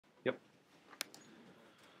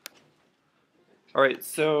All right,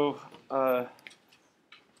 so what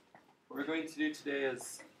we're going to do today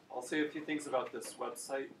is I'll say a few things about this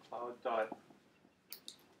website,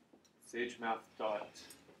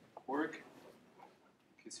 cloud.sagemath.org, in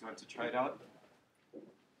case you want to try it out.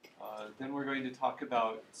 Then we're going to talk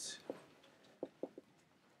about,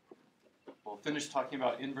 we'll finish talking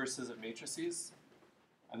about inverses of matrices,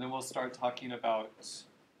 and then we'll start talking about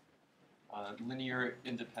linear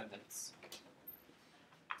independence.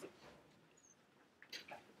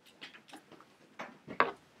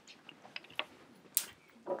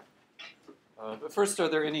 But first, are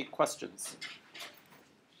there any questions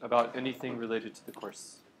about anything related to the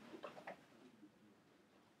course?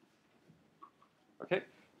 Okay.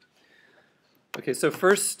 Okay, so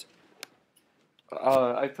first,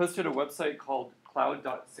 I posted a website called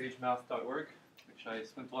cloud.sagemath.org, which I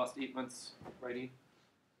spent the last 8 months writing.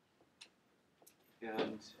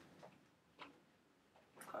 And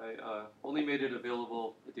I only made it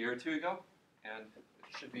available a day or two ago, and it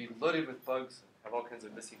should be loaded with bugs, have all kinds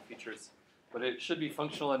of missing features. But it should be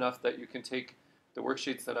functional enough that you can take the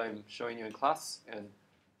worksheets that I'm showing you in class and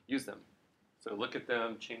use them. So look at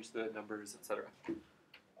them, change the numbers, etc.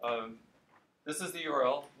 This is the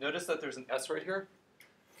URL. Notice that there's an S right here.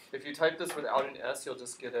 If you type this without an S, you'll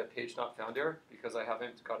just get a page not found error because I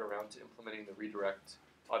haven't got around to implementing the redirect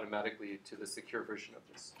automatically to the secure version of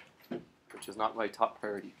this, which is not my top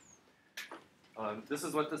priority. This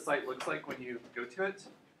is what the site looks like when you go to it.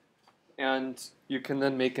 And you can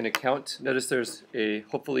then make an account. Notice there's a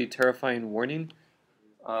hopefully terrifying warning.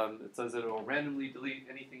 It says that it will randomly delete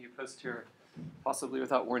anything you post here, possibly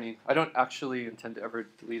without warning. I don't actually intend to ever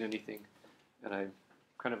delete anything, and I'm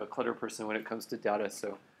kind of a clutter person when it comes to data,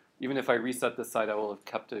 so even if I reset the site, I will have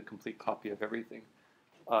kept a complete copy of everything.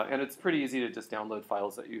 And it's pretty easy to just download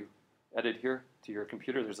files that you edit here to your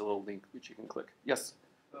computer. There's a little link which you can click. Yes?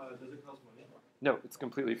 Does it cost money? No, it's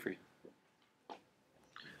completely free.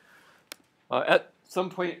 At some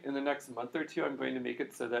point in the next month or two, I'm going to make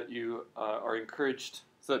it so that you are encouraged,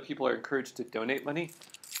 so that people are encouraged to donate money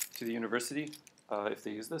to the university if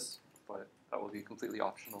they use this, but that will be completely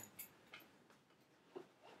optional.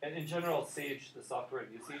 And in general, Sage, the software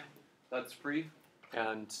I'm using, that's free.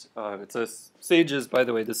 And Sage is, by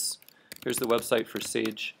the way, here's the website for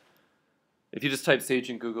Sage. If you just type Sage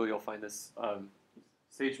in Google, you'll find this,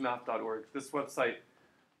 sagemath.org. This website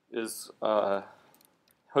is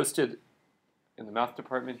hosted in the math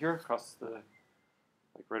department here, across the,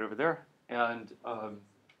 like right over there. And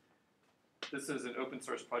this is an open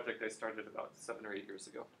source project I started about 7 or 8 years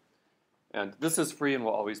ago. And this is free and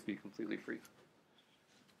will always be completely free.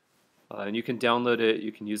 And you can download it,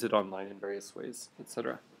 you can use it online in various ways,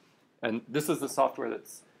 etc. And this is the software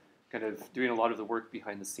that's kind of doing a lot of the work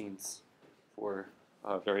behind the scenes for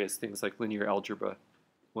various things like linear algebra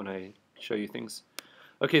when I show you things.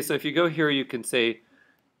 Okay, so if you go here, you can say,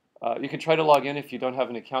 you can try to log in if you don't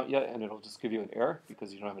have an account yet, and it'll just give you an error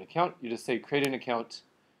because you don't have an account. You just say create an account,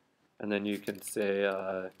 and then you can say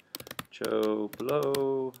Joe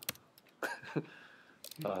Blow.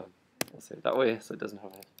 I'll say it that way so it doesn't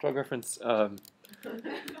have a drug reference. And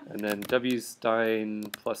then W Stein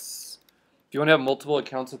plus. If you want to have multiple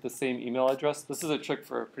accounts with the same email address, this is a trick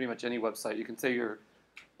for pretty much any website. You can say give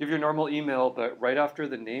your normal email, but right after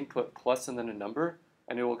the name put plus and then a number,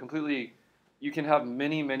 and it will completely. You can have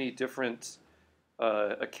many, many different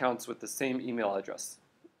accounts with the same email address.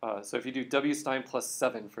 So if you do wstein plus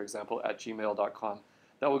 7, for example, at gmail.com,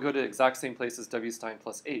 that will go to the exact same place as wstein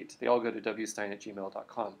plus 8. They all go to wstein at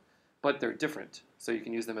gmail.com. But they're different, so you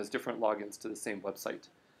can use them as different logins to the same website.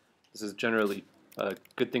 This is generally a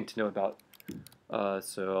good thing to know about.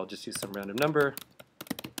 So I'll just use some random number.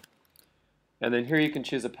 And then here you can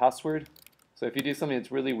choose a password. So if you do something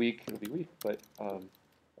that's really weak, it'll be weak, but I'll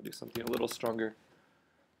do something a little stronger.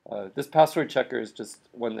 This password checker is just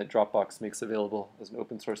one that Dropbox makes available as an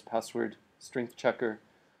open source password strength checker.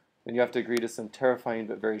 And you have to agree to some terrifying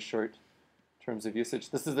but very short terms of usage.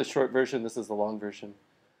 This is the short version, this is the long version.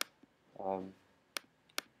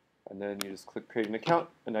 And then you just click create an account,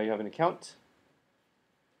 and now you have an account.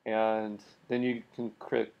 And then you can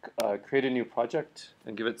create a new project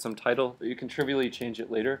and give it some title, but you can trivially change it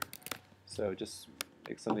later. So just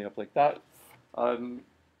make something up like that.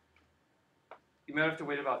 You might have to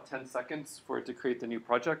wait about 10 seconds for it to create the new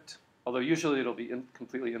project, although usually it'll be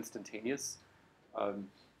completely instantaneous.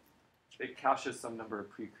 It caches some number of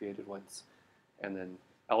pre-created ones and then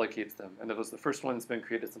allocates them. And the first one's been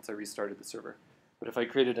created since I restarted the server. But if I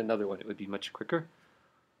created another one, it would be much quicker.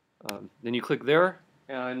 Then you click there,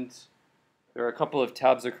 and there are a couple of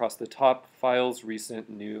tabs across the top: Files, Recent,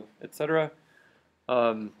 New, etc.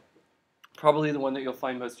 Probably the one that you'll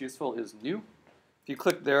find most useful is New. If you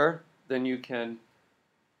click there, then you can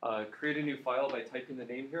create a new file by typing the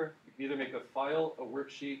name here. You can either make a file, a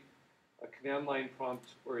worksheet, a command line prompt,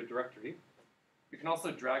 or a directory. You can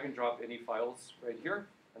also drag and drop any files right here,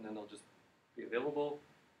 and then they'll just be available.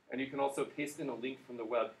 And you can also paste in a link from the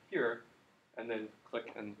web here, and then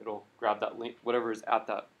click and it'll grab that link, whatever is at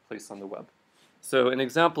that place on the web. So an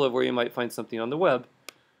example of where you might find something on the web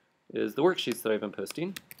is the worksheets that I've been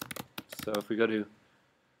posting. So if we go to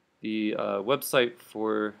the website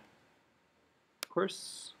for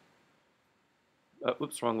course,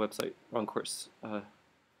 oops, wrong website, wrong course.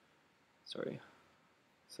 Sorry.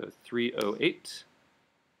 So 308.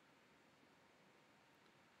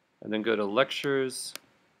 And then go to lectures.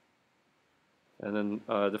 And then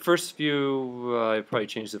the first few, I probably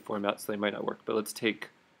changed the format so they might not work. But let's take,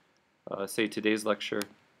 say, today's lecture.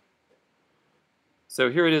 So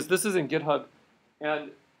here it is. This is in GitHub.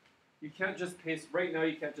 And you can't just paste, right now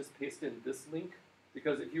you can't just paste in this link.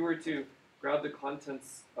 Because if you were to grab the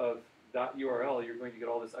contents of that URL, you're going to get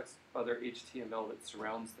all this other HTML that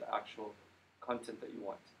surrounds the actual content that you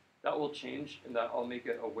want. That will change, and that I'll make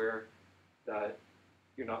it aware that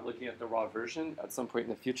you're not looking at the raw version at some point in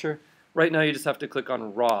the future. Right now you just have to click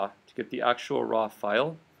on raw to get the actual raw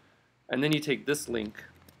file, and then you take this link,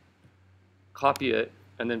 copy it,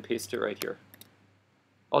 and then paste it right here.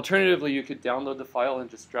 Alternatively, you could download the file and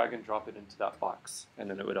just drag and drop it into that box, and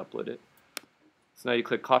then it would upload it. So now you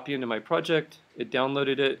click copy into my project, it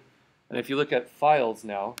downloaded it, and if you look at files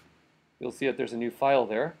now, you'll see that there's a new file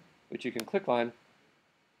there, which you can click on,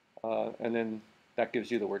 and then that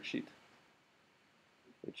gives you the worksheet,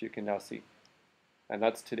 which you can now see. And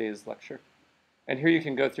that's today's lecture. And here you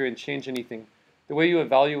can go through and change anything. The way you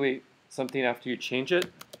evaluate something after you change it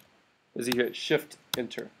is you hit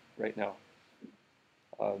Shift-Enter right now.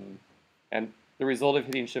 And the result of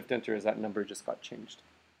hitting Shift-Enter is that number just got changed.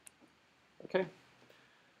 Okay?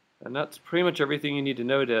 And that's pretty much everything you need to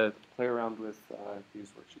know to play around with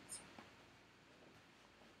these worksheets.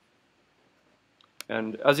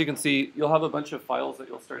 And as you can see, you'll have a bunch of files that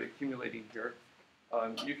you'll start accumulating here.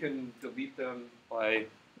 You can delete them by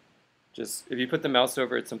just, if you put the mouse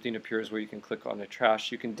over it, something appears where you can click on the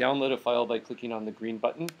trash. You can download a file by clicking on the green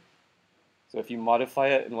button. So if you modify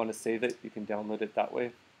it and want to save it, you can download it that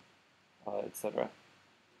way, etc.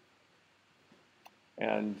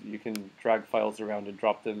 And you can drag files around and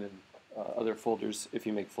drop them in other folders if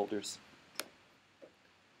you make folders.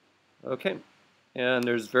 Okay, and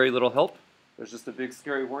there's very little help. There's just a big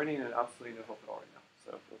scary warning and absolutely no help at all right now.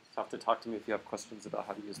 So you'll just have to talk to me if you have questions about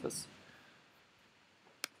how to use this.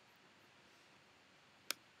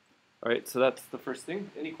 All right, so that's the first thing.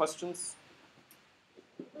 Any questions?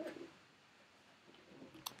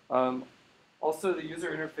 Also, the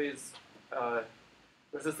user interface,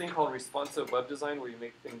 there's this thing called responsive web design where you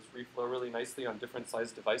make things reflow really nicely on different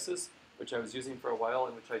sized devices, which I was using for a while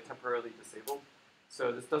and which I temporarily disabled.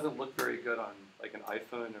 So this doesn't look very good on like an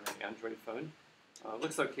iPhone or an Android phone. It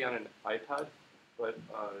looks okay on an iPad, but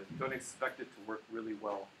don't expect it to work really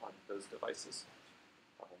well on those devices.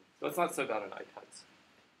 So it's not so bad on iPads.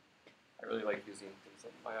 I really like using things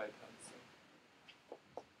like my iPad. So.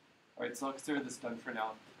 All right, so I'll consider this done for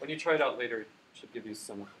now. When you try it out later, it should give you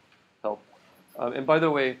some help. And by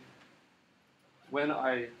the way, when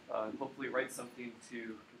I hopefully write something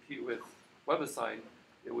to compete with WebAssign,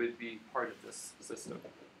 it would be part of this system.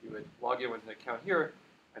 You would log in with an account here,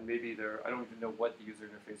 and maybe I don't even know what the user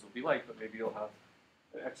interface will be like, but maybe you'll have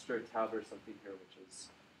an extra tab or something here, which is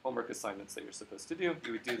homework assignments that you're supposed to do.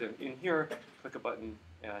 You would do them in here, click a button,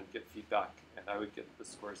 and get feedback, and I would get the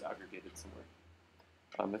scores aggregated somewhere.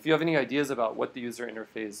 If you have any ideas about what the user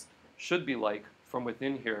interface should be like from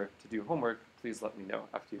within here to do homework, please let me know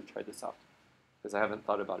after you've tried this out, because I haven't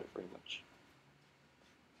thought about it very much.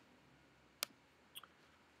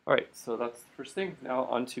 All right, so that's the first thing. Now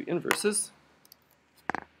on to inverses.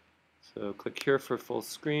 So click here for full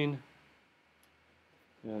screen,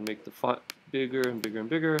 and make the font bigger and bigger and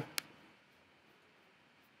bigger.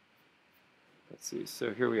 Let's see,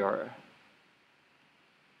 so here we are.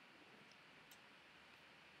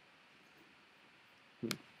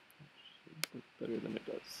 It looks better than it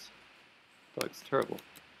does. That looks terrible.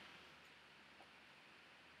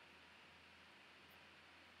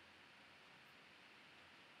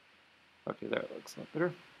 Okay, there it looks a lot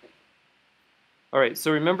better. All right,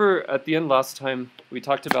 so remember at the end last time we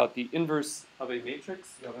talked about the inverse of a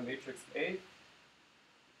matrix. You have a matrix A,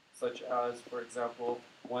 such as, for example,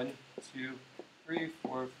 1, 2, 3,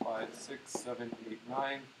 4, 5, 6, 7, 8,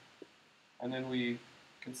 9. And then we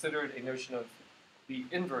considered a notion of the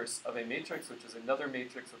inverse of a matrix, which is another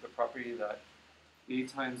matrix with the property that A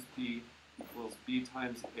times B equals B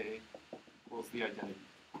times A equals the identity.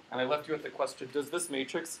 And I left you with the question, does this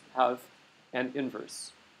matrix have an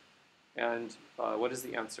inverse? And what is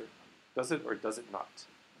the answer? Does it or does it not?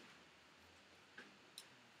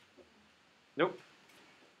 Nope.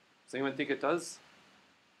 Does anyone think it does?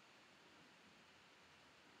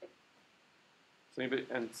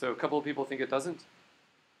 And so a couple of people think it doesn't.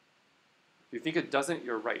 If you think it doesn't,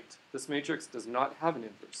 you're right. This matrix does not have an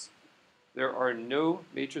inverse. There are no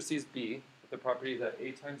matrices B with the property that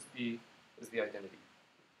A times B is the identity.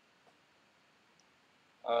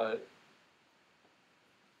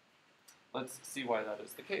 Let's see why that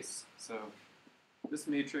is the case. So this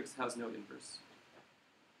matrix has no inverse.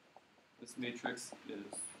 This matrix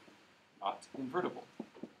is not invertible.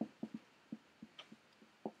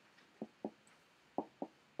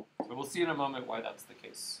 So we'll see in a moment why that's the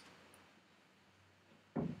case.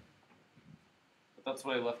 But that's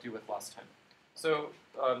what I left you with last time. So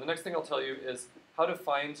the next thing I'll tell you is how to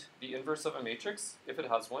find the inverse of a matrix, if it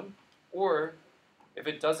has one, or if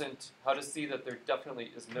it doesn't, how to see that there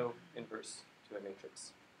definitely is no inverse to a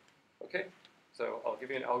matrix. Okay? So I'll give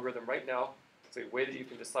you an algorithm right now. It's a way that you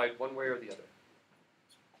can decide one way or the other.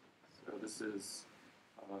 So this is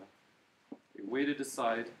a way to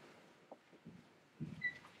decide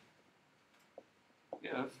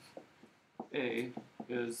if A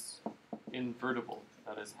is invertible,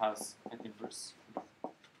 that is, has an inverse.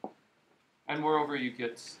 And moreover, you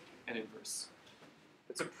get an inverse.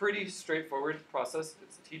 It's a pretty straightforward process.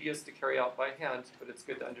 It's tedious to carry out by hand, but it's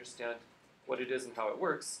good to understand what it is and how it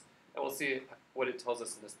works. And we'll see what it tells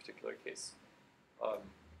us in this particular case.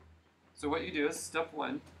 So what you do is, step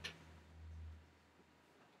one,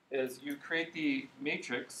 is you create the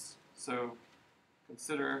matrix. So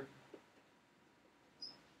consider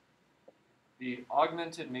the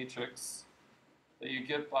augmented matrix that you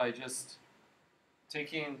get by just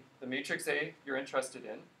taking the matrix A you're interested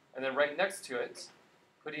in, and then right next to it,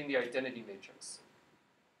 putting the identity matrix.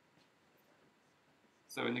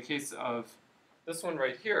 So in the case of this one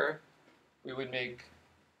right here, we would make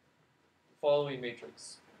the following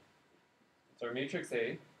matrix. It's our matrix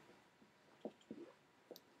A,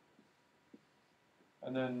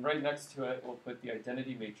 and then right next to it, we'll put the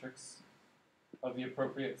identity matrix of the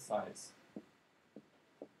appropriate size.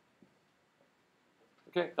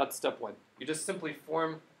 Okay, that's step one. You just simply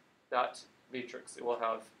form that matrix. It will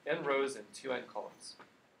have n rows and 2 n columns.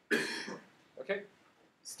 Okay,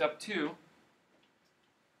 step two,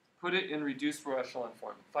 put it in reduced row echelon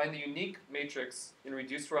form. Find the unique matrix in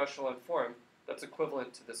reduced row echelon form that's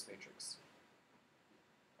equivalent to this matrix.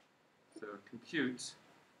 So compute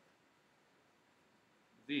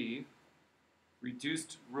the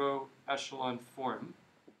reduced row echelon form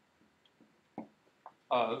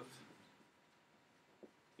of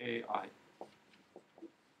AI.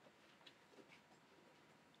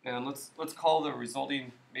 And let's call the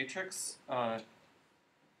resulting matrix EF.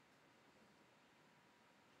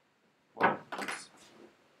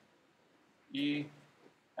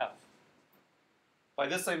 By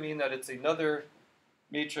this I mean that it's another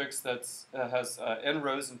matrix that has n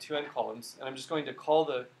rows and 2 n columns, and I'm just going to call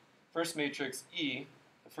the first matrix E,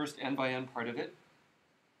 the first n by n part of it,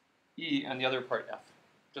 E, and the other part F,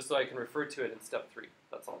 just so I can refer to it in step 3.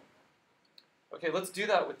 That's all. Okay, let's do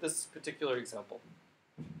that with this particular example.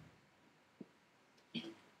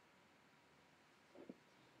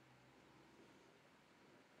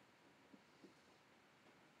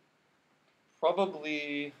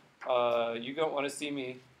 Probably you don't want to see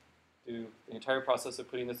me do the entire process of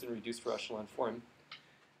putting this in reduced row echelon form,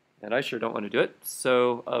 and I sure don't want to do it,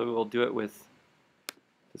 so we will do it with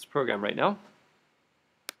this program right now.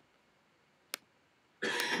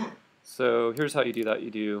 So here's how you do that.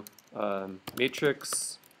 You do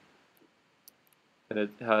matrix, and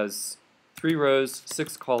it has 3 rows,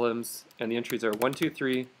 6 columns, and the entries are 1, 2,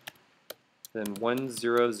 3, then 1,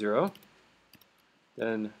 0, 0,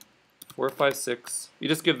 then 4, 5, 6. You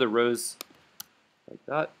just give the rows like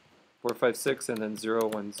that, 4, 5, 6, and then 0,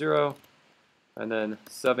 1, 0, and then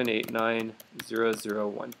 7, 8, 9, 0, 0,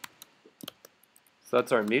 1. So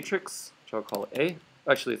that's our matrix, which I'll call A.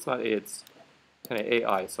 Actually, it's not A, it's kind of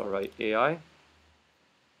AI, so I'll write AI.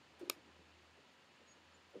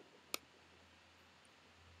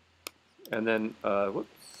 And then,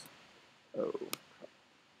 whoops, oh,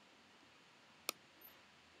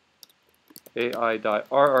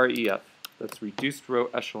 AI.RREF, that's reduced row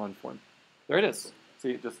echelon form. There it is.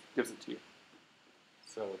 See, it just gives it to you.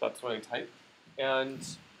 So that's what I type, and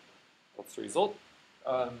that's the result.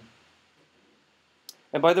 And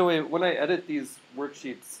by the way, when I edit these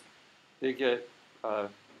worksheets, they get,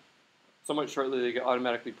 somewhat shortly, they get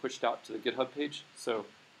automatically pushed out to the GitHub page, so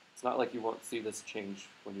it's not like you won't see this change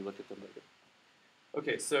when you look at them later.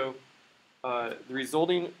 Okay, so the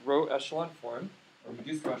resulting row echelon form, or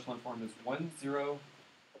reduced row echelon form, is 1, 0,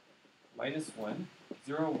 minus 1,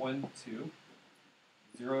 0, 1, 2,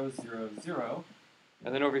 0, 0, 0.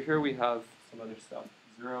 And then over here we have some other stuff.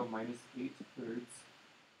 0, minus 8 thirds.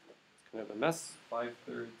 It's kind of a mess. 5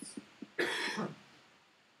 thirds.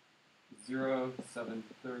 0, 7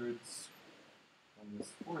 thirds. Minus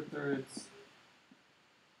 4 thirds.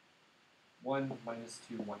 1, minus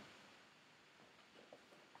 2, 1.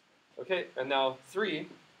 Okay, and now 3,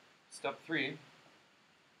 step 3.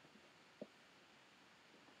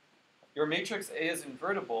 Your matrix A is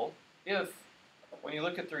invertible if, when you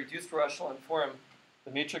look at the reduced row echelon form, the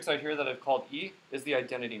matrix out here that I've called E is the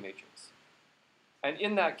identity matrix. And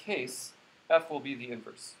in that case, F will be the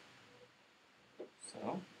inverse.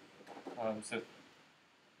 So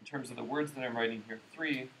in terms of the words that I'm writing here,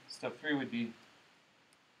 step 3 would be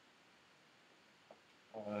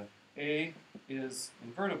A is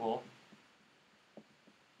invertible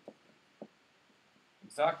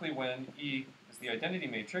exactly when E is the identity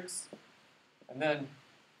matrix, and then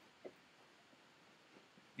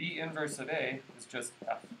the inverse of A is just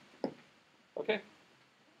F. Okay?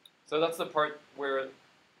 So that's the part where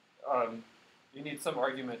you need some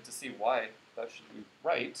argument to see why that should be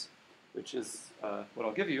right, which is what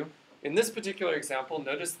I'll give you. In this particular example,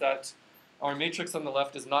 notice that our matrix on the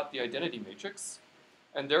left is not the identity matrix,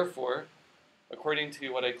 and therefore, according to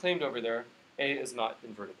what I claimed over there, A is not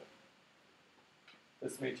invertible.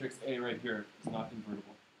 This matrix A right here is not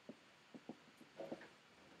invertible.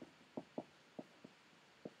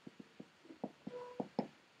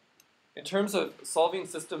 In terms of solving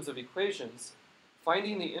systems of equations,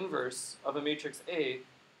 finding the inverse of a matrix A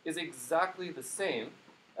is exactly the same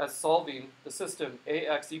as solving the system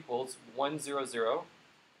AX equals 1, 0, 0,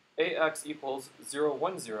 AX equals 0,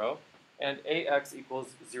 1, 0, and AX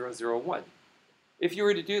equals 0, 0, 1. If you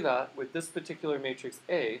were to do that with this particular matrix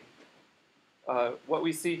A, what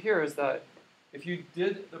we see here is that if you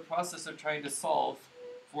did the process of trying to solve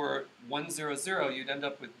for 1, 0, 0, you'd end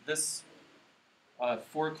up with this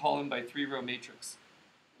 4-column by 3-row matrix.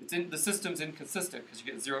 The system's inconsistent because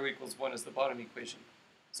you get 0 equals 1 as the bottom equation.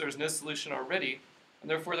 So there's no solution already, and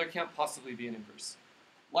therefore there can't possibly be an inverse.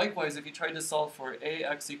 Likewise, if you tried to solve for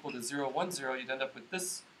AX equal to 0, 1, 0, you'd end up with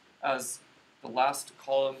this as the last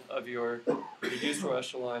column of your reduced row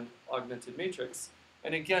echelon augmented matrix.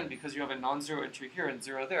 And again, because you have a non-zero entry here and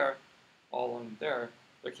 0 there, all on there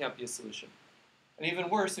can't be a solution. And even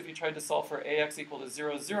worse, if you tried to solve for AX equal to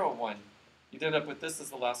 0, 0, 1, you'd end up with this as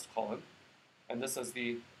the last column, and this as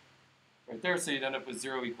the, right there, so you'd end up with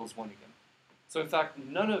 0 equals 1 again. So in fact,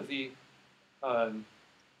 none of the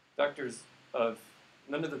vectors of,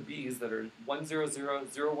 none of the b's that are 1, 0, 0,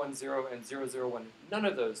 0, 1, 0, and 0, 0, 1, none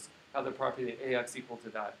of those have the property that AX equal to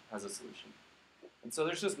that has a solution. And so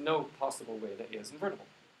there's just no possible way that A is invertible.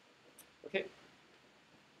 Okay,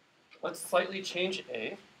 let's slightly change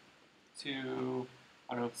A to,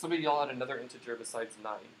 I don't know, somebody yell out another integer besides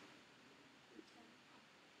 9.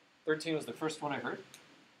 13 was the first one I heard.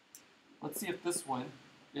 Let's see if this one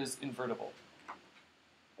is invertible.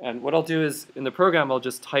 And what I'll do is, in the program, I'll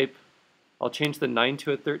just type, I'll change the 9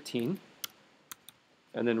 to a 13,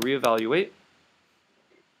 and then reevaluate.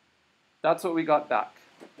 That's what we got back.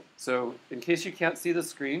 So in case you can't see the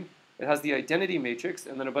screen, it has the identity matrix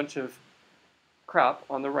and then a bunch of crap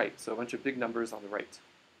on the right, so a bunch of big numbers on the right.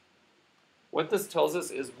 What this tells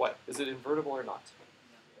us is what? Is it invertible or not?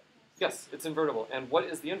 Yes, it's invertible. And what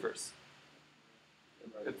is the inverse?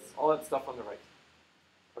 It's all that stuff on the right.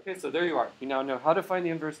 Okay, so there you are. You now know how to find the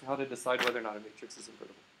inverse and how to decide whether or not a matrix is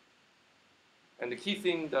invertible. And the key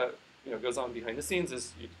thing that goes on behind the scenes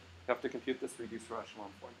is you have to compute this reduced row echelon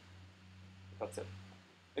form. That's it.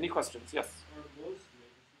 Any questions? Yes? Are most matrices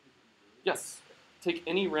invertible? Yes. Take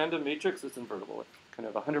any random matrix, it's invertible with kind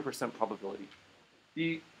of 100% probability.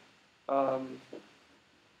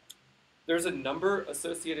 There's a number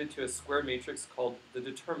associated to a square matrix called the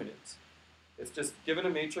determinant. It's just given a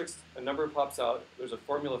matrix, a number pops out, there's a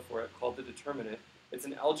formula for it called the determinant. It's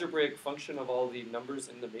an algebraic function of all the numbers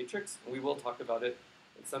in the matrix, and we will talk about it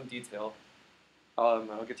in some detail.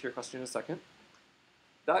 I'll get to your question in a second.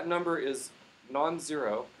 That number is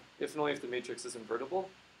non-zero if and only if the matrix is invertible.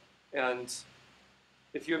 And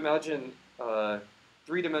if you imagine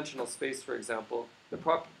three-dimensional space, for example,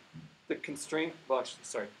 the constraint, well, actually,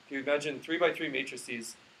 sorry, if you imagine 3 by 3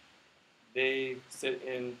 matrices, they sit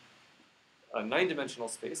in a 9-dimensional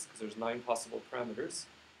space because there's 9 possible parameters,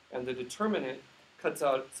 and the determinant cuts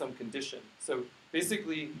out some condition. So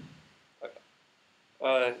basically,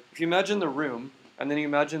 if you imagine the room, and then you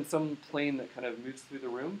imagine some plane that kind of moves through the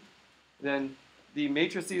room, then the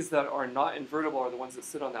matrices that are not invertible are the ones that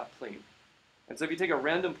sit on that plane. And so if you take a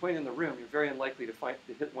random point in the room, you're very unlikely to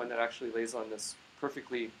hit one that actually lays on this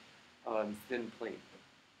perfectly thin plane.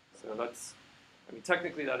 So that's, I mean,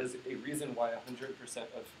 technically that is a reason why 100%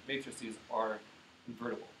 of matrices are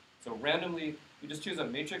invertible. So randomly, you just choose a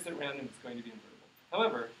matrix at random, it's going to be invertible.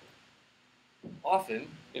 However, often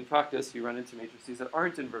in practice, you run into matrices that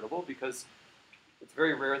aren't invertible because it's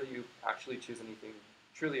very rare that you actually choose anything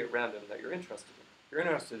truly at random that you're interested in. If you're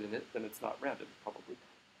interested in it, then it's not random, probably.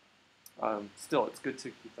 Still, it's good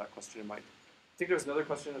to keep that question in mind. I think there's another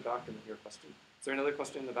question in the back and then your question. Is there another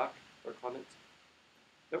question in the back or comment?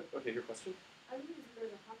 Nope? Okay, your question? I mean,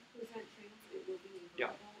 there's a 100% chance it will be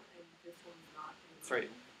invertible and this one's not invertible. That's right.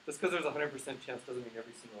 Just because there's a 100% chance doesn't mean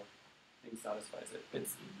every single thing satisfies it.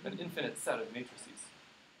 It's an infinite set of matrices.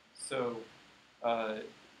 So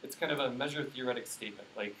it's kind of a measure theoretic statement.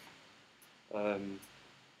 Like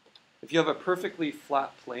if you have a perfectly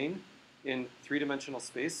flat plane in three-dimensional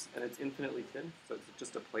space and it's infinitely thin, so it's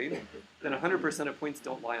just a plane, then 100% of points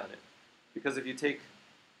don't lie on it. Because if you take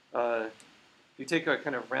a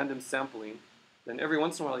kind of random sampling, then every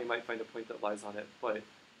once in a while you might find a point that lies on it, but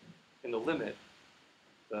in the limit,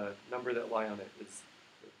 the number that lie on it is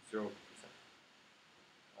 0%.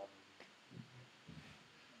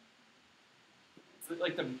 It's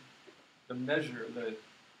like the measure,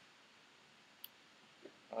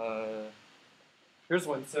 here's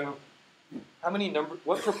one. So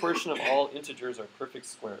what proportion of all integers are perfect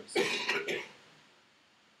squares?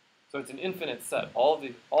 So it's an infinite set. All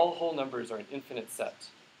whole numbers are an infinite set.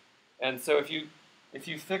 And so if you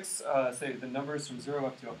fix, say, the numbers from 0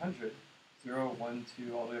 up to 100, 0, 1,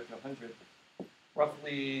 2, all the way up to 100,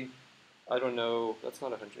 roughly, I don't know, that's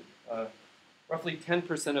not 100. Roughly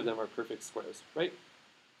 10% of them are perfect squares, right?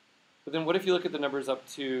 But then what if you look at the numbers up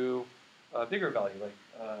to a bigger value, like,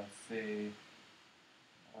 say,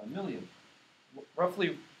 1,000,000?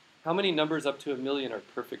 Roughly, how many numbers up to 1,000,000 are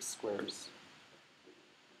perfect squares?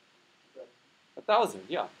 1,000,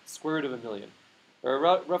 yeah, square root of 1,000,000. Or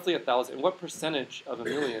roughly 1,000. And what percentage of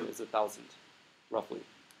 1,000,000 is 1,000, roughly?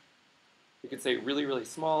 You could say really, really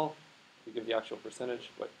small. You give the actual percentage,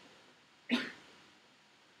 but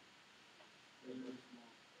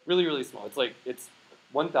really, really small. It's like it's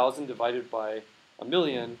 1,000 divided by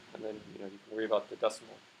 1,000,000, and then you can worry about the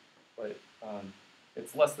decimal. But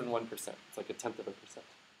it's less than 1%. It's like 1/10 of a percent.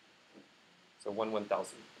 So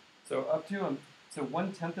 1/1000. So so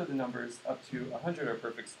 1/10 of the numbers up to 100 are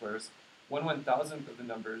perfect squares. 1/1000th of the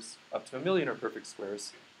numbers up to 1,000,000 are perfect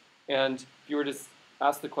squares. And if you were to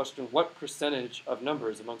ask the question, what percentage of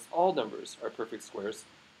numbers amongst all numbers are perfect squares,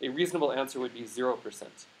 a reasonable answer would be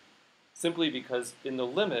 0%. Simply because in the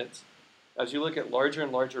limit, as you look at larger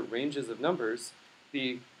and larger ranges of numbers,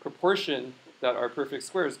 the proportion that are perfect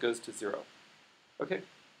squares goes to 0. Okay?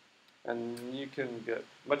 And you can get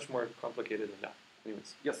much more complicated than that.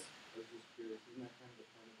 Anyways, yes? I was just curious, isn't that kind of the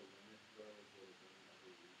point of the limit, though, is that it doesn't ever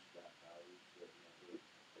reach that value, so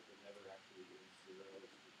it never actually gets 0,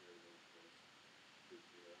 it's just very, very close to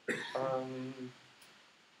 0.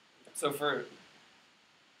 So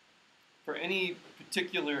for any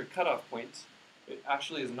particular cutoff point, it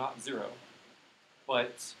actually is not 0.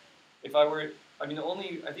 But if I think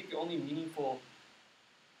the only meaningful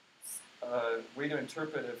way to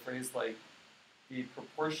interpret a phrase like the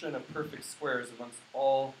proportion of perfect squares amongst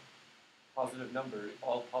all positive numbers,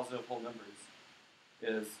 all positive whole numbers,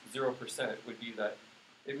 is 0% would be that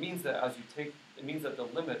it means that it means that the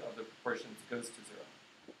limit of the proportions goes to 0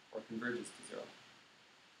 or converges to 0.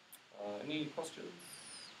 Any questions?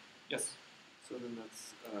 Yes. So then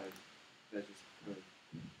that's just kind of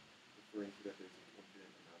referring to that there's an infinite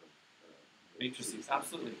amount of Matrices,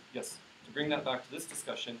 absolutely, yes. To bring that back to this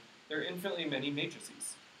discussion, there are infinitely many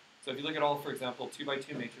matrices. So if you look at all, for example,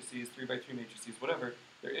 2x2 matrices, 3x3 matrices, whatever,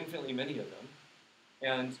 there are infinitely many of them.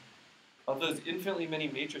 And of those infinitely many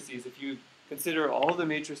matrices, if you consider all the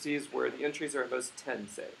matrices where the entries are at most 10,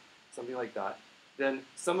 say, something like that, then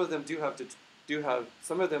some of them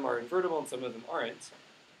some of them are invertible and some of them aren't.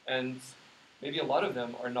 And maybe a lot of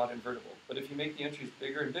them are not invertible. But if you make the entries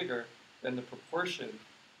bigger and bigger, then the proportion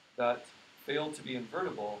that fail to be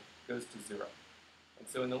invertible goes to 0. And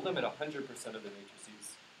so in the limit, 100% of the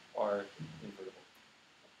matrices are invertible.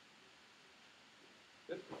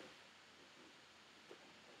 Good.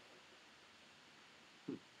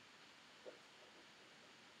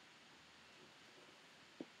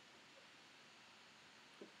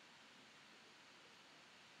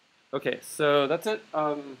 Okay, so that's it.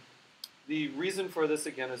 The reason for this,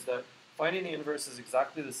 again, is that finding the inverse is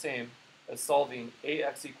exactly the same as solving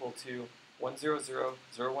AX equal to 1, 0, 0,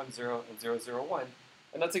 0, 1, 0, and 0, 0, 1.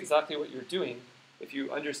 And that's exactly what you're doing if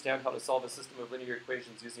you understand how to solve a system of linear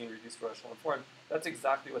equations using reduced echelon form, that's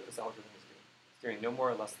exactly what this algorithm is doing. It's doing no more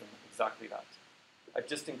or less than exactly that. I've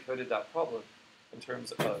just encoded that problem in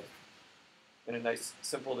terms of, in a nice,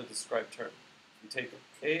 simple to describe term. You take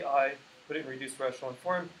AI, put it in reduced echelon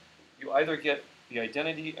form, you either get the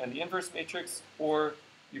identity and the inverse matrix, or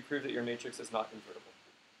you prove that your matrix is not invertible.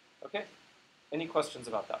 Okay? Any questions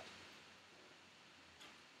about that?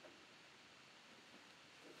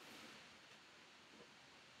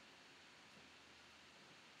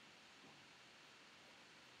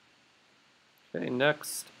 Okay,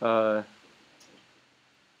 next, I'll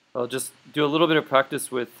just do a little bit of practice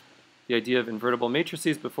with the idea of invertible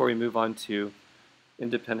matrices before we move on to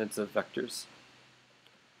independence of vectors.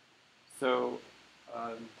 So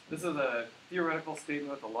this is a theoretical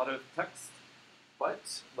statement with a lot of text,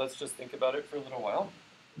 but let's just think about it for a little while.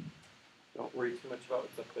 Don't worry too much about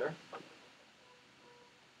what's up there.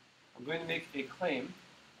 I'm going to make a claim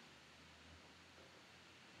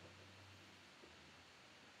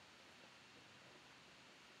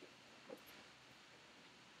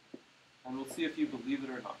and we'll see if you believe it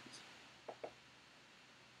or not.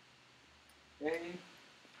 A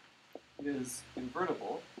is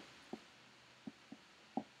invertible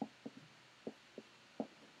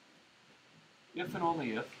if and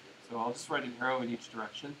only if, so I'll just write an arrow in each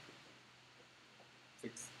direction.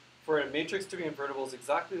 For a matrix to be invertible is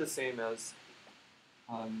exactly the same as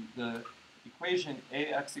the equation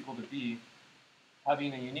ax equal to b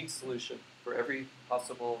having a unique solution for every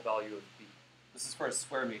possible value of b. This is for a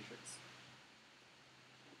square matrix.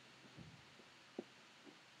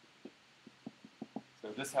 So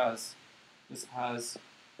this has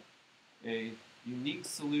a unique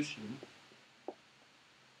solution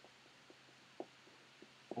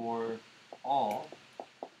for all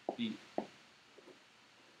b.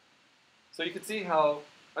 So you can see how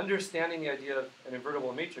understanding the idea of an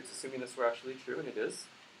invertible matrix, assuming this were actually true, and it is,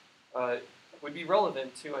 would be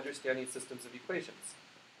relevant to understanding systems of equations.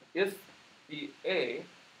 If the A,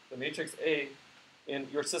 the matrix A, in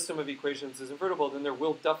your system of equations is invertible, then there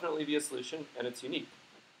will definitely be a solution, and it's unique.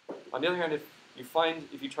 On the other hand, if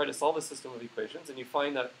you try to solve a system of equations, and you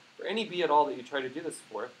find that for any b at all that you try to do this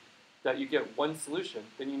for, that you get one solution,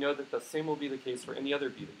 then you know that the same will be the case for any other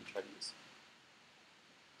b that you try to use.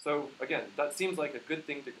 So again, that seems like a good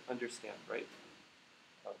thing to understand, right?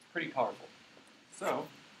 It's pretty powerful. So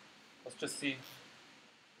let's just see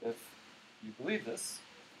if you believe this.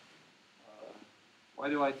 Why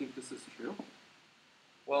do I think this is true?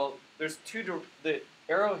 Well, there's the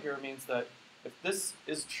arrow here means that if this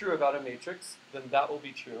is true about a matrix, then that will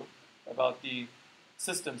be true about the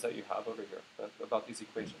systems that you have over here, about these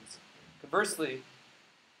equations. Conversely,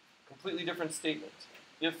 completely different statement.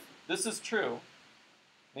 If this is true,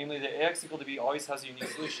 namely that ax equal to b always has a unique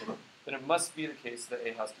solution, then it must be the case that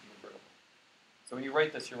a has to be invertible. So when you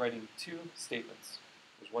write this, you're writing two statements.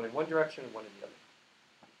 There's one in one direction and one in the other.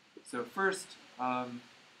 So first,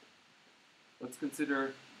 let's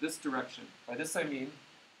consider this direction. By this I mean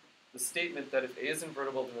the statement that if a is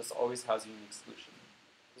invertible, then this always has a unique solution.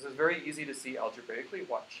 This is very easy to see algebraically.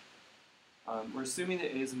 Watch. We're assuming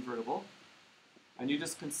that a is invertible, and you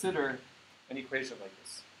just consider an equation like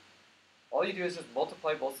this. All you do is just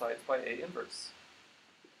multiply both sides by a inverse.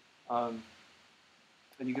 And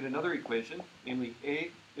you get another equation, namely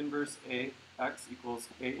a inverse ax equals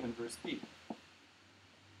a inverse b.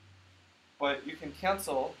 But you can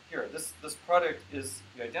cancel here. This product is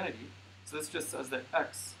the identity, so this just says that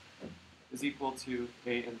x is equal to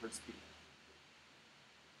a inverse b.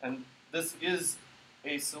 And this is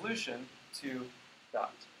a solution to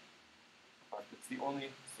that. It's the only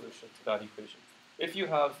solution to that equation. If you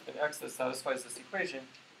have an x that satisfies this equation,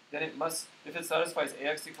 then it must, if it satisfies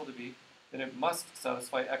ax equal to b, then it must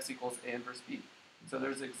satisfy x equals a inverse b. So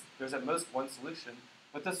there's at most one solution,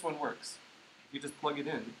 but this one works. You just plug it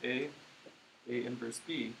in, a inverse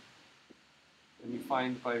b, and you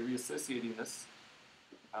find by reassociating this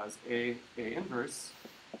as a inverse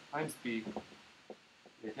times b,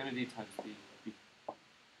 the identity times b.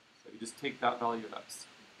 So you just take that value of x.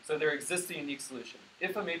 So there exists a unique solution.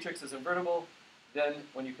 If a matrix is invertible, then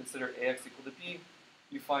when you consider ax equal to b,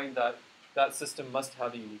 you find that that system must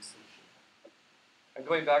have a unique solution. And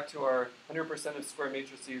going back to our 100% of square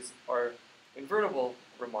matrices are invertible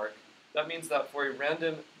remark, that means that for a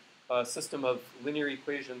random system of linear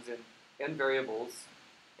equations in n variables,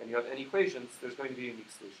 and you have n equations, there's going to be a unique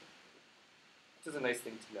solution, which is a nice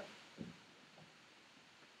thing to know.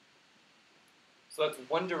 So that's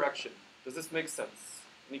one direction. Does this make sense?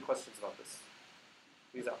 Any questions about this?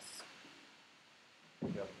 Please ask.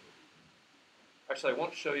 Yeah. Actually, I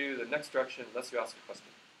won't show you the next direction unless you ask a question.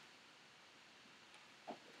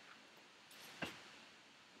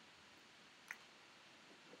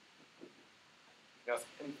 can ask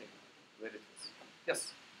anything related to this.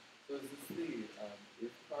 Yes? So is this the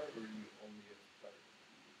if part or you only if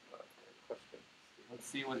part? Great question. Let's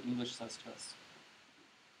see what English says to us.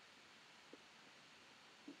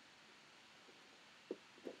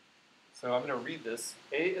 So I'm going to read this.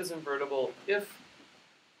 A is invertible if,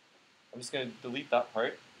 I'm just going to delete that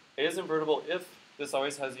part. A is invertible if this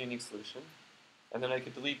always has a unique solution. And then I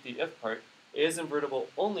could delete the if part. A is invertible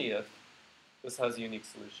only if this has a unique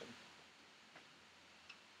solution.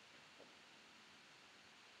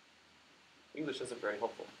 English isn't very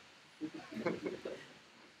helpful.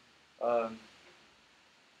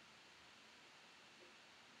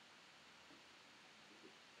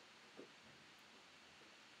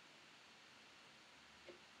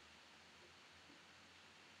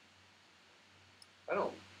 I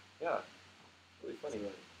don't, yeah, really funny.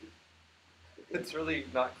 It's really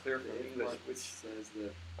not clear from English which says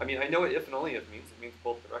that. I mean, I know what if and only if means. It means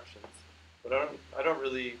both directions. But I don't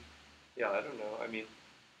really, yeah, I don't know. I mean,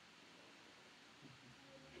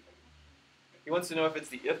 he wants to know if it's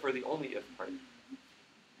the if or the only if part.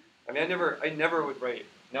 I mean, I never would write.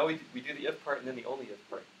 Now we do the if part and then the only if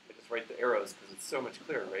part. I just write the arrows because it's so much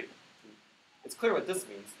clearer, right? It's clear what this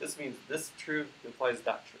means. This means this true implies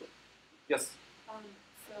that true. Yes?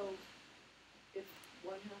 So if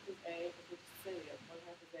one half is A, if we just say that one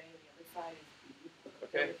half is A and the other side is B.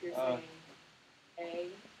 Okay. So if you're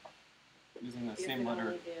saying A, Using the if same and letter.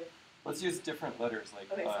 only if. Let's use different letters.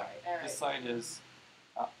 Like Okay, sorry. All right. this side is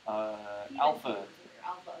P and alpha. Q,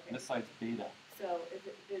 alpha. Okay. And this side's beta. So if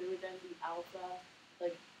it would then be alpha,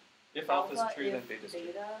 like If alpha is true, if then beta is true.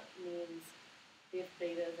 beta means if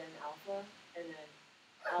beta then alpha, and then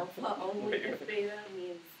alpha only Wait. if beta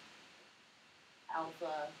means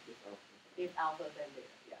alpha. If alpha then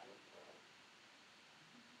beta, yeah.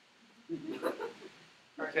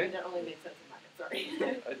 Or, Okay. that only makes sense in my head, sorry.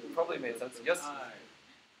 It probably made sense. Yes?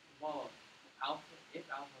 Well, alpha, if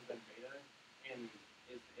alpha then beta, and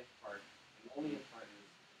is the if part, and only if part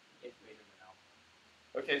is if beta then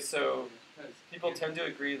alpha. Okay, so Because people tend to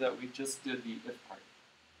agree that we just did the if part.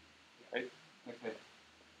 Right? Okay.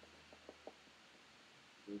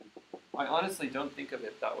 I honestly don't think of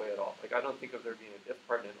it that way at all. Like, I don't think of there being an if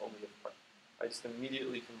part and an only if part. I just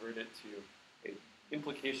immediately convert it to an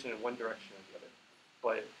implication in one direction or the other.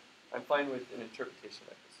 But I'm fine with an interpretation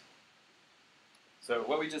like this. So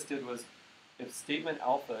what we just did was, if statement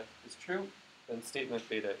alpha is true, then statement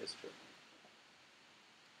beta is true.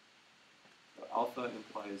 So alpha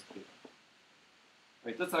implies beta.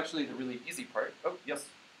 Right, that's actually the really easy part. Oh, yes?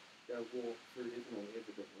 Yeah, well, for if and only if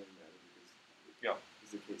it doesn't really matter because Yeah.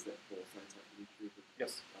 it's the case that both sides have to be true. But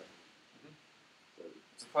Yes. Mm-hmm. So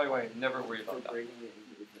Which is probably why I never worry for about that. breaking it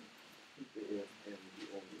into different the if and the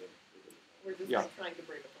only if. It doesn't matter. We're just Yeah. like trying to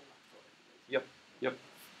break up the left sort of. Yep, yep.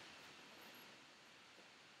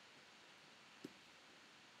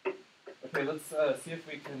 Okay, let's see if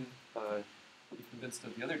we can be convinced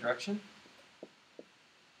of the other direction,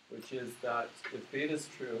 which is that if beta is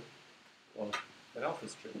true, well, then alpha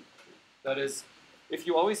is true. That is, if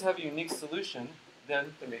you always have a unique solution,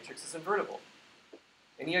 then the matrix is invertible.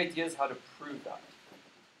 Any ideas how to prove that?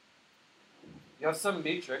 You have some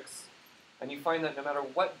matrix, and you find that no matter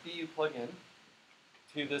what B you plug in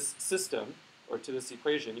to this system, or to this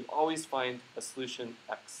equation, you always find a solution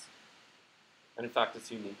X. And in fact, it's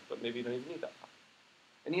unique, but maybe you don't even need that.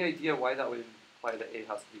 Any idea why that would imply that A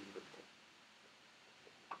has to be invertible?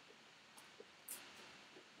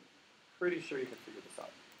 Pretty sure you can figure this out.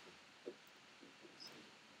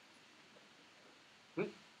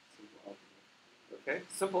 Simple algebra. Okay,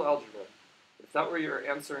 simple algebra. If that were your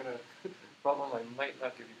answer in a problem, I might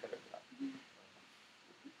not give you credit for that.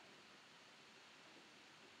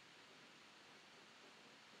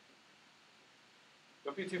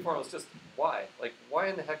 Don't be too far. It's just why. Like, why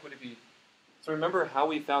in the heck would it be? So remember how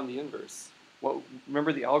we found the inverse.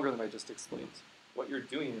 Remember the algorithm I just explained. What you're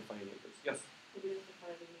doing in finding the inverse. Yes. So we have to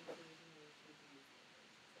find a new solution,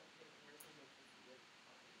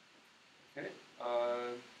 Okay.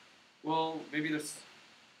 Well, maybe there's.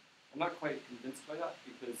 I'm not quite convinced by that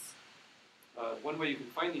because one way you can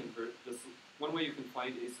find the inverse. One way you can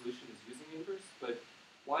find a solution is using the inverse. But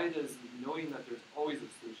why does knowing that there's always a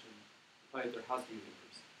solution imply that there has to be an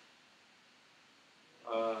inverse?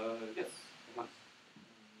 Yes.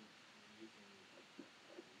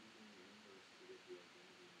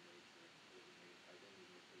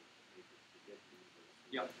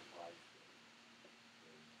 Yeah.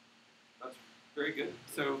 That's very good.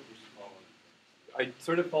 So I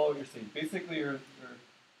sort of follow what you're saying. Basically,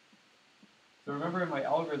 so remember in my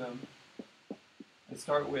algorithm, I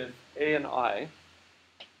start with A and I,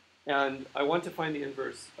 And I want to find the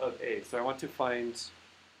inverse of A. So I want to find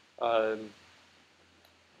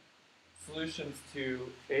solutions to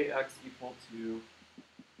AX equal to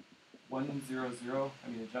 1, 0, 0. I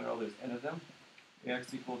mean, in general, there's n of them.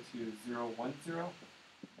 AX equal to 0, 1, 0.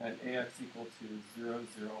 And AX equal to 0,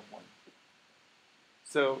 0, 1.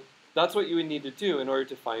 So that's what you would need to do in order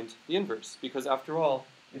to find the inverse. Because after all,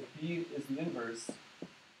 if B is the inverse,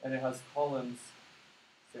 and it has columns,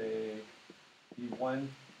 say, B1,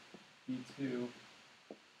 B2,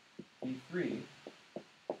 B3,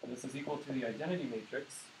 and this is equal to the identity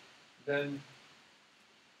matrix, then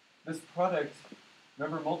this product,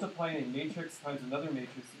 remember multiplying a matrix times another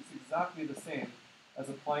matrix is exactly the same as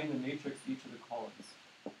applying the matrix to each of the columns.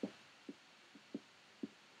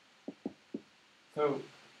 So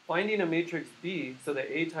finding a matrix B so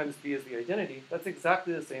that A times B is the identity, that's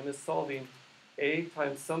exactly the same as solving A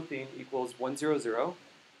times something equals 1, 0, 0,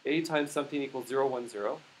 A times something equals 0, 1,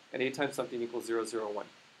 0, and A times something equals 0, 0, 1.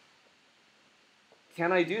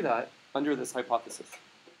 Can I do that under this hypothesis?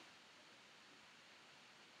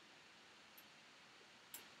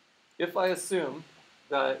 If I assume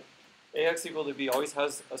that AX equal to B always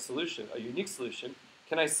has a solution, a unique solution,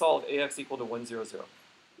 can I solve AX equal to 1, 0, 0?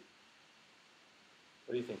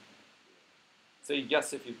 What do you think? Say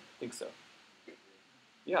yes if you think so.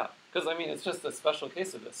 Yeah, because I mean, it's just a special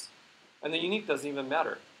case of this. And the unique doesn't even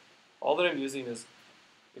matter. All that I'm using is,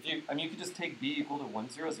 you could just take B equal to 1,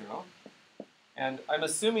 0, 0. And I'm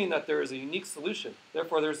assuming that there is a unique solution.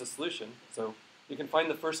 Therefore, there's a solution. So you can find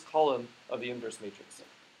the first column of the inverse matrix.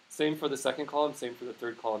 Same for the second column, same for the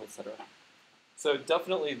third column, etc. So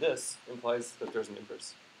definitely this implies that there's an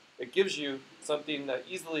inverse. It gives you something that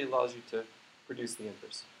easily allows you to produce the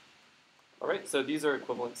inverse. All right, so these are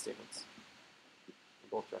equivalent statements in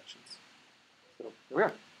both directions. So here we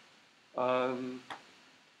are.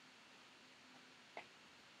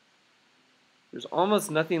 There's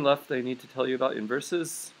almost nothing left that I need to tell you about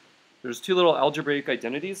inverses. There's two little algebraic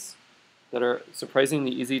identities that are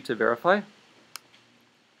surprisingly easy to verify.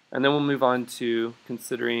 And then we'll move on to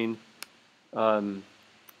considering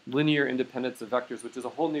linear independence of vectors, which is a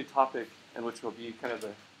whole new topic and which will be kind of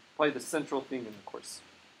probably the central thing in the course.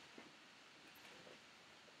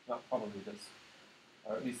 Not probably it is.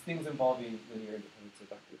 Or at least things involving linear independence of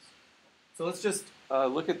vectors. So let's just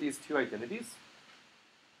look at these two identities.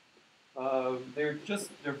 They're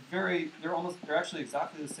actually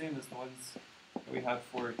exactly the same as the ones that we had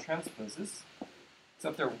for transposes,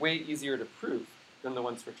 except they're way easier to prove than the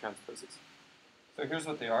ones for transposes. So here's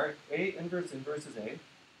what they are. A inverse inverse is A,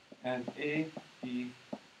 and A B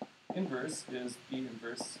inverse is B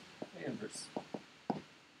inverse A inverse.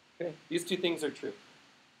 Okay, these two things are true.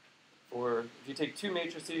 If you take two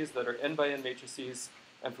matrices that are n by n matrices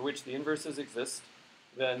and for which the inverses exist,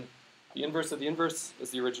 then the inverse of the inverse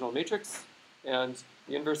is the original matrix, and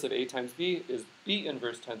the inverse of A times B is B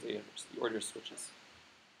inverse times A inverse. The order switches.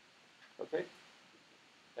 Okay?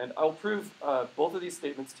 And I'll prove both of these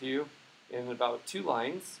statements to you in about 2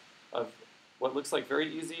 lines of what looks like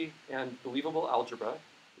very easy and believable algebra.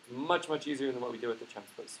 It's much, much easier than what we did with the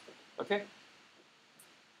transpose. Okay?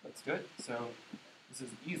 That's good. So this is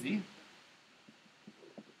easy.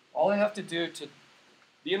 All I have to do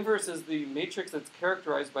the inverse is the matrix that's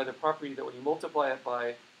characterized by the property that when you multiply it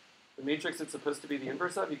by the matrix it's supposed to be the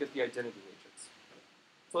inverse of, you get the identity matrix.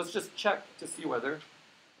 So let's just check to see whether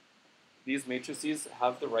these matrices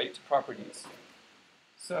have the right properties.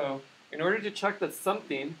 So in order to check that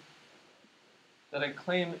something that I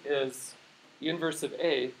claim is the inverse of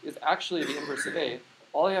A is actually the inverse of A,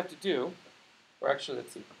 all I have to do, or actually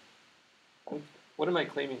let's see, what am I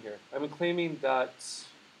claiming here? I'm claiming that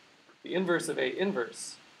the inverse of A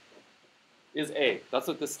inverse is A. That's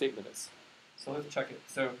what this statement is. So let's check it.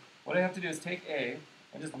 So what I have to do is take A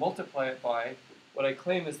and just multiply it by what I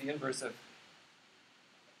claim is the inverse of...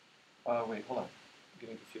 wait, hold on. I'm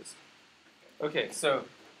getting confused. Okay, so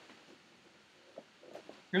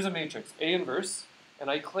here's a matrix, A inverse, and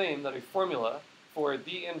I claim that a formula for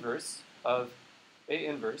the inverse of A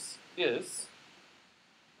inverse is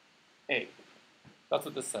A. That's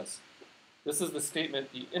what this says. This is the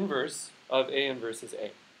statement, the inverse of A inverse is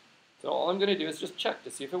A. So all I'm going to do is just check to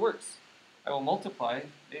see if it works. I will multiply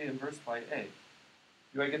A inverse by A.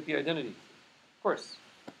 Do I get the identity? Of course.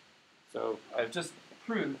 So I've just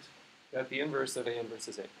proved that the inverse of A inverse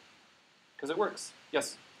is A. Because it works.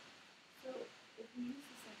 Yes? So if we use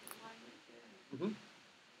the second line right there, Mm-hmm.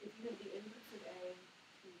 if you have the inverse of A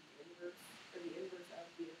to the inverse, or the inverse of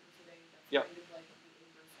the inverse of A, that's Yep. kind of like the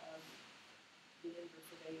inverse of the inverse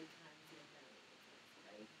of A times the identity matrix,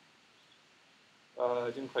 right?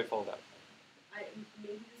 I didn't quite follow that. Maybe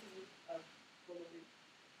this is a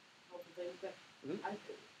things, but Mhm. I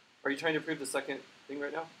Are you trying to prove the second thing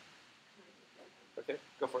right now? Okay,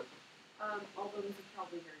 go for it. although this is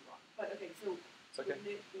probably very wrong. But okay, so It's okay. wouldn't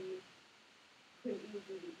it be, couldn't you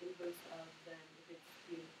do the inverse of then, if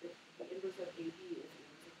the inverse of AB is the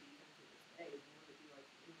inverse of B times the inverse of A, then would it be like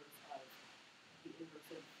the inverse of A times the inverse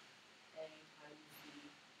of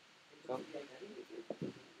the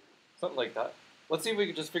identity? Something like that. Let's see if we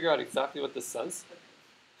can just figure out exactly what this says,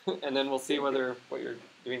 and then we'll see whether what you're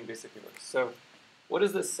doing basically works. So, what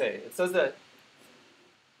does this say? It says that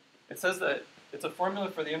it's a formula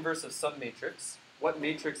for the inverse of some matrix. What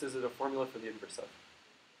matrix is it a formula for the inverse of?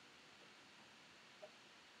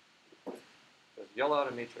 Just yell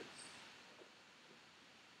out a matrix.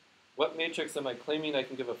 What matrix am I claiming I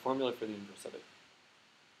can give a formula for the inverse of it?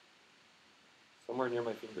 Somewhere near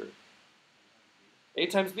my finger. A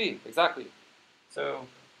times B, exactly. So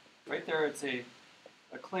right there it's a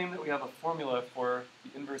claim that we have a formula for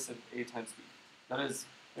the inverse of A times B. That is,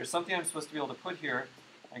 there's something I'm supposed to be able to put here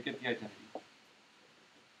and get the identity.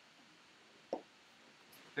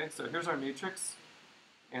 Okay, so here's our matrix,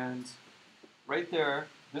 and right there,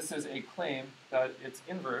 this is a claim that its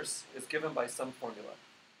inverse is given by some formula.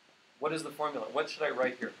 What is the formula? What should I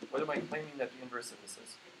write here? What am I claiming that the inverse of this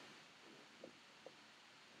is?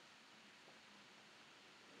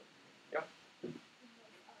 Yeah?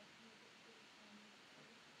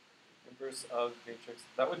 Inverse of matrix.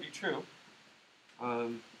 That would be true.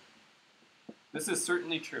 This is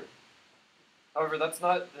certainly true. However, that's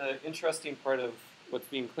not the interesting part of what's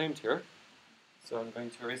being claimed here. So I'm going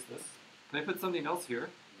to erase this. Can I put something else here?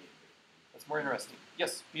 That's more interesting.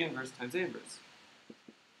 Yes, B inverse times A inverse.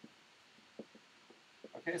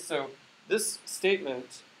 Okay, so this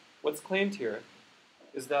statement, what's claimed here,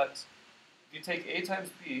 is that if you take A times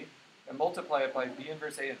B and multiply it by B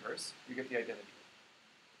inverse A inverse, you get the identity.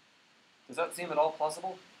 Does that seem at all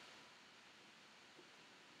plausible?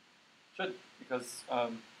 Should, because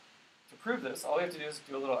to prove this, all you have to do is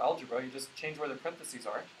do a little algebra. You just change where the parentheses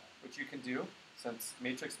are, which you can do since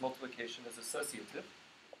matrix multiplication is associative.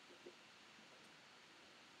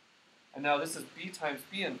 And now this is B times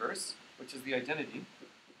B inverse, which is the identity.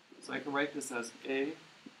 So I can write this as A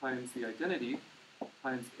times the identity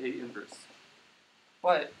times A inverse.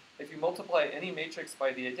 But if you multiply any matrix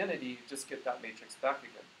by the identity, you just get that matrix back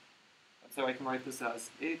again. And so I can write this as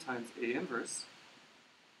A times A inverse,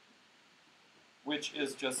 which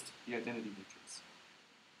is just the identity matrix.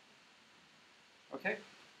 Okay?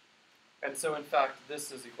 And so in fact,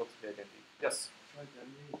 this is equal to the identity. Yes?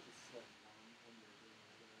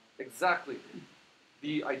 Exactly.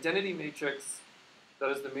 The identity matrix, that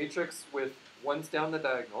is the matrix with ones down the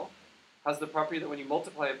diagonal, has the property that when you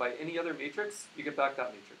multiply it by any other matrix, you get back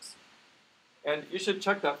that matrix. And you should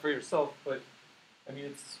check that for yourself, but I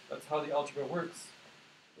mean, that's how the algebra works.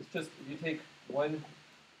 It's just, if you take one,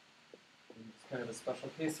 it's kind of a special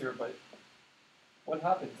case here, but what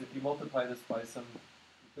happens if you multiply this by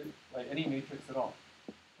by any matrix at all?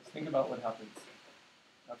 Just think about what happens.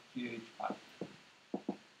 FGHI.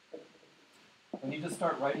 When you just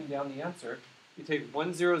start writing down the answer, you take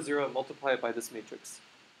 1, 0, 0 and multiply it by this matrix.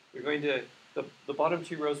 You're going to, the bottom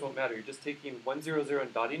two rows won't matter. You're just taking 1, 0, 0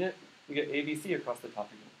 and dotting it. You get ABC across the top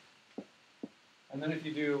again. And then if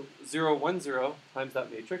you do 0, 1, 0 times that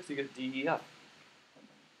matrix, you get DEF.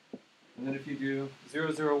 And then if you do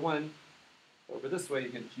 0, 0, 1 over this way, you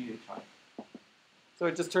get GHI. So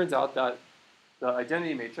it just turns out that the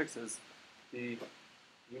identity matrix is the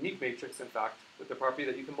unique matrix, in fact, with the property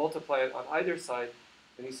that you can multiply it on either side of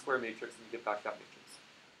any square matrix and you get back that matrix.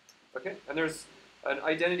 Okay? And there's an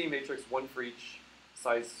identity matrix, one for each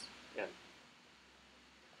size n.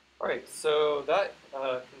 All right, so that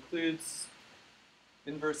concludes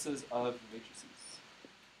inverses of matrices.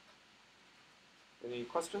 Any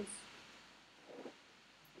questions?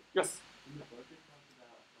 Yes?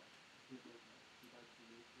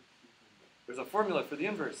 There's a formula for the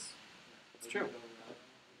inverse. It's true.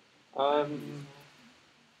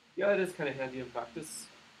 Yeah, it is kind of handy in practice.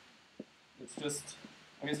 It's just,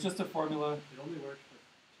 I mean, it's just a formula. It only works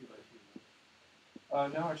for 2 by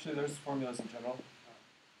 2. No, actually, there's formulas in general.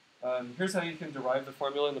 Here's how you can derive the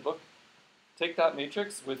formula in the book. Take that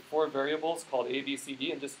matrix with 4 variables called A, B, C,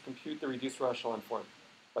 D, and just compute the reduced row echelon form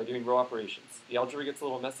by doing row operations. The algebra gets a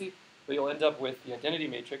little messy, but you'll end up with the identity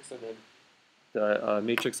matrix and then the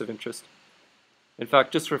matrix of interest. In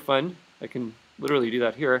fact, just for fun, I can literally do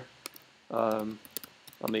that here.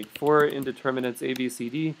 I'll make 4 indeterminates A, B, C,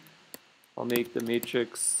 D. I'll make the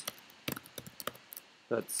matrix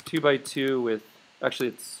that's 2 by 2 with, actually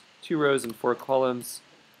it's 2 rows and 4 columns.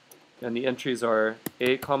 And the entries are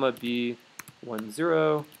A, comma, B, 1,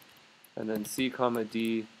 0, and then C comma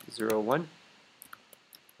D 0, 1.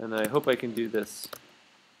 And I hope I can do this.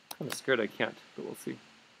 I'm kind of scared I can't, but we'll see.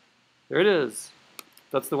 There it is.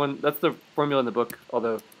 That's the one. That's the formula in the book,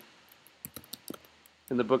 although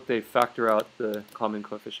in the book they factor out the common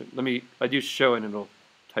coefficient. I do show and it'll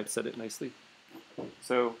typeset it nicely.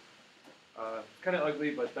 So, kind of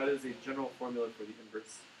ugly, but that is a general formula for the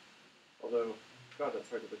inverse. Although, God, that's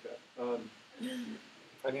hard to look at.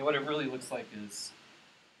 I mean, what it really looks like is,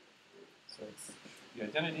 so it's the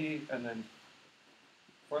identity, and then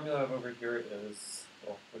formula over here is,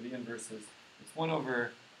 well, for the inverse is, it's 1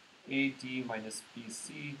 over AD minus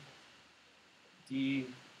BC D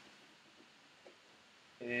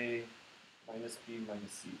A minus B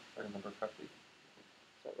minus C, if I remember correctly.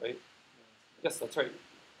 Is that right? Yes, that's right.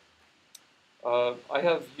 I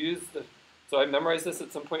have used, so I memorized this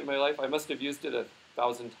at some point in my life. I must have used it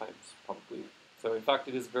 1,000 times, probably. So in fact,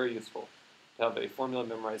 it is very useful to have a formula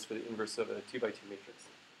memorized for the inverse of a 2x2 matrix.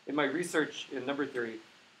 In my research in number theory,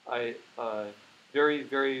 I very,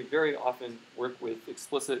 very, very often work with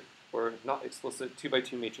explicit or not explicit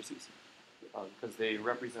 2x2 matrices because they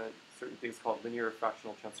represent certain things called linear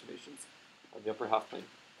fractional transformations on the upper half plane.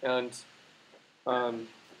 And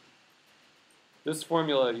this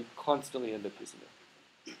formula, you constantly end up using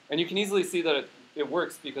it. And you can easily see that it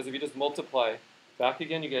works because if you just multiply back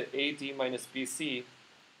again, you get AD minus BC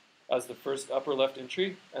as the first upper left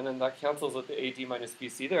entry, and then that cancels with the AD minus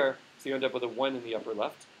BC there, so you end up with a 1 in the upper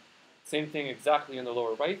left. Same thing exactly in the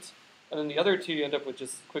lower right. And then the other two, you end up with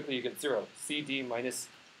just quickly, you get 0, CD minus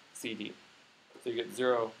CD. So you get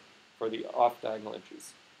 0 for the off-diagonal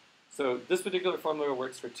entries. So this particular formula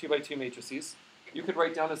works for 2x2 matrices. You could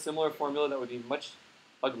write down a similar formula that would be much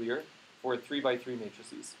uglier for 3x3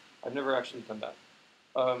 matrices. I've never actually done that.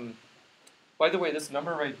 By the way, this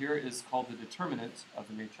number right here is called the determinant of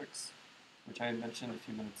the matrix, which I mentioned a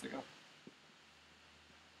few minutes ago.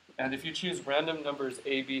 And if you choose random numbers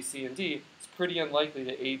A, B, C, and D, it's pretty unlikely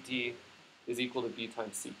that AD is equal to B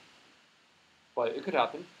times C. But it could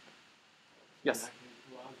happen. Yes?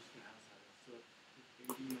 Well, I was just going to ask that. So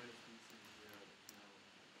if AD minus BC is 0,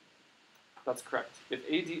 no. That's correct.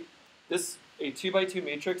 If a 2x2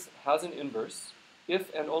 matrix has an inverse,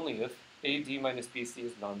 if and only if AD minus BC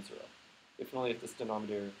is non-zero. If and only if this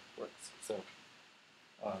denominator works. So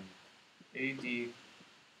AD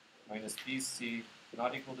minus BC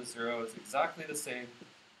not equal to 0 is exactly the same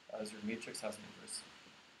as your matrix has an inverse.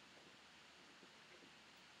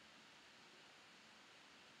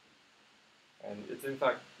 And it's in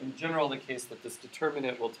fact, in general, the case that this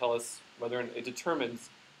determinant will tell us whether it determines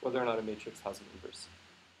whether or not a matrix has an inverse.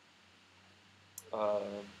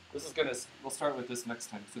 We'll start with this next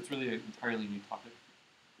time, so it's really an entirely new topic.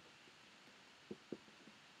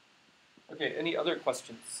 Okay, any other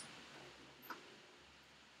questions?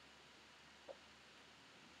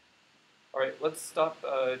 All right, let's stop 2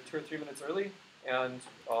 or 3 minutes early, and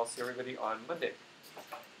I'll see everybody on Monday.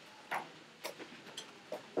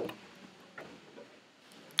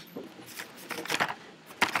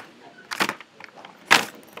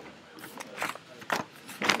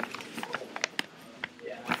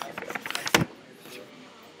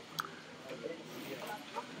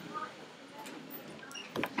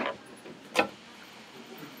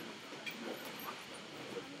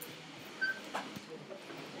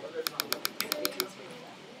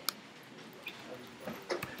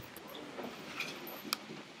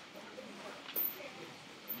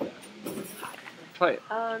 Hi.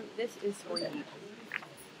 This is for you. I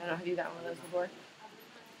don't know, have you gotten one of those before?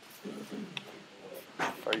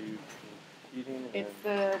 Are you eating? It's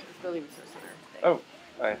the Disability Resource Center thing. Oh,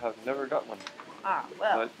 I have never got one. Ah,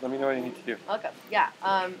 well. Let me know what I need to do. Okay. Yeah.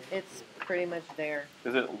 It's pretty much there.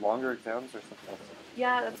 Is it longer exams or something else?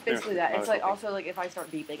 Yeah, that's basically that. It's like Okay. also like if I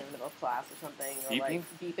start beeping in the middle of class or something, or Beeping?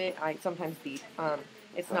 like beep it. I sometimes beep.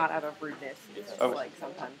 It's not out of rudeness. It's just Oh. like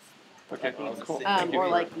sometimes. Okay, cool. Thank you. Or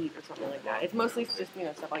like eat or something like that. It's mostly just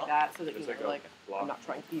stuff like that, so that you know, like I'm not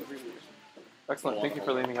trying to be rude. Excellent. Thank you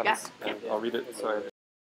for letting me have Yeah. this. And I'll read it so I